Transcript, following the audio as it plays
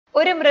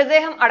ഒരു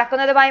മൃതദേഹം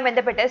അടക്കുന്നതുമായി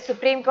ബന്ധപ്പെട്ട്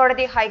സുപ്രീം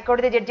കോടതി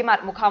ഹൈക്കോടതി ജഡ്ജിമാർ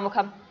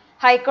മുഖാമുഖം.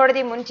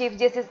 ഹൈക്കോടതി മുൻ ചീഫ്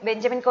ജസ്റ്റിസ്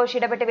ബെഞ്ചമിൻ കോശി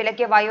ഇടപെട്ട്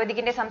വിലക്കിയ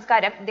വയോധികന്റെ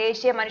സംസ്കാരം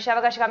ദേശീയ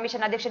മനുഷ്യാവകാശ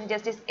കമ്മീഷൻ അധ്യക്ഷൻ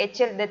ജസ്റ്റിസ്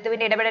എച്ച്.എൽ.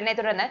 ദത്തുവിന്റെ ഇടപെടലിനെ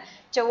തുടർന്ന്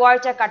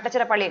ചൊവ്വാഴ്ച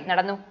കട്ടച്ചിറ പള്ളിയിൽ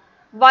നടന്നു.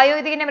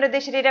 വയോധികന്റെ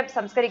മൃതശരീരം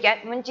സംസ്കരിക്കാൻ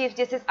മുൻ ചീഫ്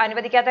ജസ്റ്റിസ്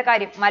അനുവദിക്കാത്ത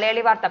കാര്യം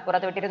മലയാളി വാർത്ത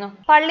പുറത്തുവിട്ടിരുന്നു.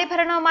 പള്ളി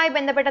ഭരണവുമായി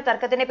ബന്ധപ്പെട്ട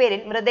തർക്കത്തിന്റെ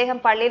പേരിൽ മൃതദേഹം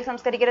പള്ളിയിൽ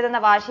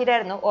സംസ്കരിക്കരുതെന്ന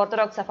വാശിയിലായിരുന്നു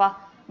ഓർത്തഡോക്സ് സഭ.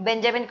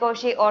 ബെഞ്ചമിൻ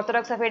കോശി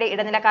ഓർത്തഡോക്സ് സഭയുടെ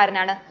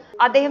ഇടനിലക്കാരനാണ്.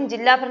 അദ്ദേഹം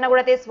ജില്ലാ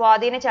ഭരണകൂടത്തെ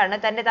സ്വാധീനിച്ചാണ്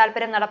തന്റെ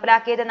താൽപര്യം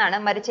നടപ്പിലാക്കിയതെന്നാണ്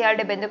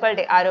മരിച്ചയാളുടെ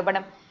ബന്ധുക്കളുടെ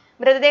ആരോപണം.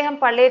 മൃതദേഹം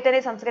പള്ളിയിൽ തന്നെ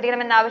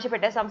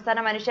സംസ്കരിക്കണമെന്നാവശ്യപ്പെട്ട് സംസ്ഥാന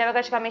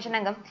മനുഷ്യാവകാശ കമ്മീഷൻ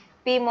അംഗം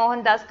പി.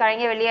 മോഹൻദാസ്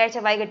കഴിഞ്ഞ വെള്ളിയാഴ്ച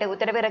വൈകിട്ട്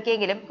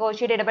ഉത്തരവിറക്കിയെങ്കിലും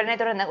കോശിയുടെ ഇടപെടലിനെ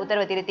തുടർന്ന്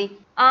ഉത്തരവ് തിരുത്തി.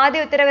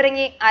 ആദ്യ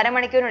ഉത്തരവിറങ്ങി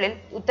അരമണിക്കൂറിനുള്ളിൽ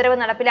ഉത്തരവ്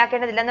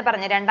നടപ്പിലാക്കേണ്ടതില്ലെന്ന്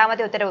പറഞ്ഞ്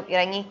രണ്ടാമത്തെ ഉത്തരവും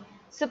ഇറങ്ങി.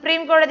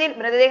 സുപ്രീം കോടതിയിൽ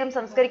മൃതദേഹം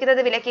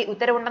സംസ്കരിക്കുന്നത് വിലക്കി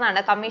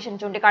ഉത്തരവുണ്ടെന്നാണ് കമ്മീഷൻ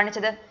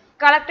ചൂണ്ടിക്കാണിച്ചത്.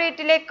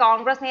 കളക്ടറേറ്റിലെ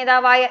കോൺഗ്രസ്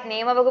നേതാവായ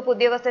നിയമവകുപ്പ്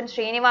ഉദ്യോഗസ്ഥൻ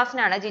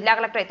ശ്രീനിവാസനാണ് ജില്ലാ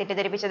കളക്ടറെ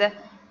തെറ്റിദ്ധരിപ്പിച്ചത്.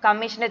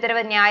 കമ്മീഷന്റെ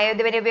ഉത്തരവ്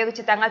ന്യായോധിപനെ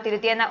ഉപയോഗിച്ച് തങ്ങൾ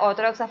തിരുത്തിയെന്ന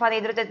ഓർത്തഡോക്സ് സഭാ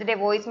നേതൃത്വത്തിന്റെ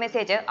വോയിസ്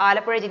മെസ്സേജ്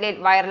ആലപ്പുഴ ജില്ലയിൽ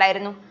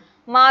വൈറലായിരുന്നു.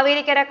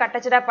 മാവേലിക്കര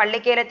കട്ടച്ചിറ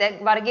പള്ളിക്കേലത്ത്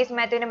വർഗീസ്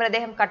മാത്യുവിന്റെ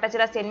മൃതദേഹം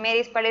കട്ടച്ചിറ സെന്റ്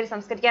മേരീസ് പള്ളിയിൽ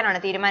സംസ്കരിക്കാനാണ്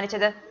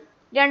തീരുമാനിച്ചത്.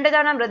 2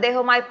 തവണ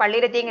മൃതദേഹവുമായി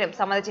പള്ളിയിലെത്തിയെങ്കിലും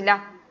സമ്മതിച്ചില്ല.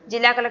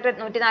 ജില്ലാ കളക്ടർ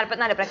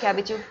 144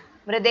 പ്രഖ്യാപിച്ചു.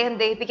 മൃതദേഹം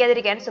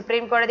ദഹിപ്പിക്കാതിരിക്കാൻ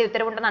സുപ്രീം കോടതി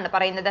ഉത്തരവുണ്ടെന്നാണ്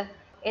പറയുന്നത്.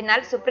 എന്നാൽ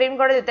സുപ്രീം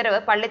കോടതി ഉത്തരവ്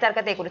പള്ളി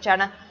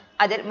തർക്കത്തെക്കുറിച്ചാണ്.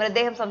 അതിൽ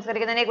മൃതദേഹം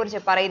സംസ്കരിക്കുന്നതിനെ കുറിച്ച്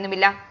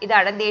പറയുന്നുമില്ല.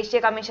 ഇതാണ് ദേശീയ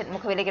കമ്മീഷൻ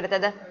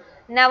മുഖവിലക്കെടുത്തത്.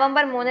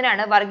 നവംബർ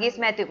 3-നാണ്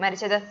വർഗീസ് മാത്യു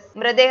മരിച്ചത്.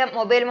 മൃതദേഹം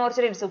മൊബൈൽ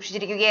മോർച്ചറിയിൽ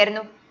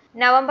സൂക്ഷിച്ചിരിക്കുകയായിരുന്നു.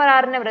 നവംബർ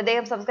 6-ന്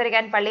മൃതദേഹം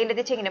സംസ്കരിക്കാൻ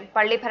പള്ളിയിലെത്തിച്ചെങ്കിലും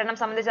പള്ളി ഭരണം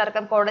സംബന്ധിച്ച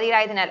തർക്കം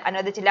കോടതിയിലായതിനാൽ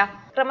അനുവദിച്ചില്ല.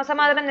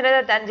 ക്രമസമാധാനം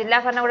നിലനിർത്താൻ ജില്ലാ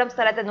ഭരണകൂടം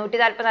സ്ഥലത്ത്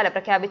 144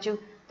 പ്രഖ്യാപിച്ചു.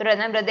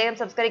 തുടർന്ന് മൃതദേഹം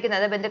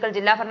സംസ്കരിക്കുന്നത് ബന്ധുക്കൾ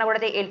ജില്ലാ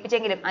ഭരണകൂടത്തെ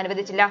ഏൽപ്പിച്ചെങ്കിലും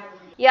അനുവദിച്ചില്ല.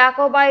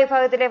 യാക്കോബായ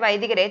വിഭാഗത്തിലെ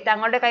വൈദികരെ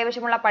തങ്ങളുടെ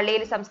കൈവശമുള്ള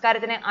പള്ളിയിൽ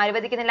സംസ്കാരത്തിന്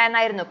അനുവദിക്കുന്നില്ല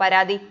എന്നായിരുന്നു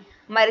പരാതി.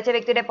 മരിച്ച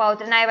വ്യക്തിയുടെ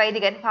പൗത്രനായ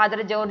വൈദികൻ ഫാദർ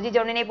ജോർജി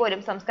ജോണിനെ പോലും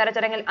സംസ്കാര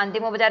ചടങ്ങിൽ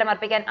അന്തിമോപചാരം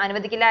അർപ്പിക്കാൻ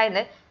അനുവദിക്കില്ല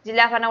എന്ന്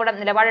ജില്ലാ ഭരണകൂടം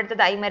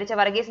നിലപാടെടുത്തതായി മരിച്ച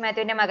വർഗീസ്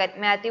മാത്യുവിന്റെ മകൻ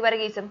മാത്യു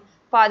വർഗീസും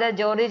ഫാദർ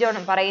ജോർജി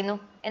ജോണും പറയുന്നു.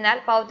 എന്നാൽ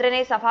പൗത്രനെ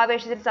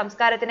സഭാവേഷത്തിൽ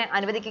സംസ്കാരത്തിന്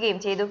അനുവദിക്കുകയും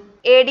ചെയ്തു.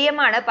 ADM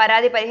ആണ്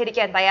പരാതി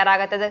പരിഹരിക്കാൻ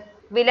തയ്യാറാകാത്തത്.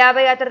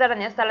 വിലാപയാത്ര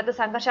തടഞ്ഞ് സ്ഥലത്ത്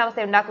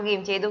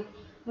സംഘർഷാവസ്ഥയുണ്ടാക്കുകയും ചെയ്തു.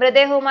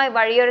 മൃതദേഹവുമായി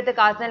വഴിയോരത്ത്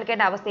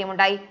കാത്തുനിൽക്കേണ്ട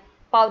അവസ്ഥയുമുണ്ടായി.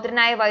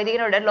 പൗത്രനായ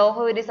വൈദികനോട്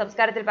ലോഹവിധി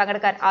സംസ്കാരത്തിൽ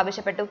പങ്കെടുക്കാൻ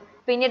ആവശ്യപ്പെട്ടു.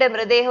 പിന്നീട്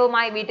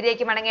മൃതദേഹവുമായി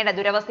വീട്ടിലേക്ക് മടങ്ങേണ്ട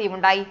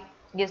ദുരവസ്ഥയുമുണ്ടായി.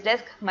 ന്യൂസ്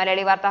ഡെസ്ക്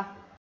മലയാളി വാർത്ത.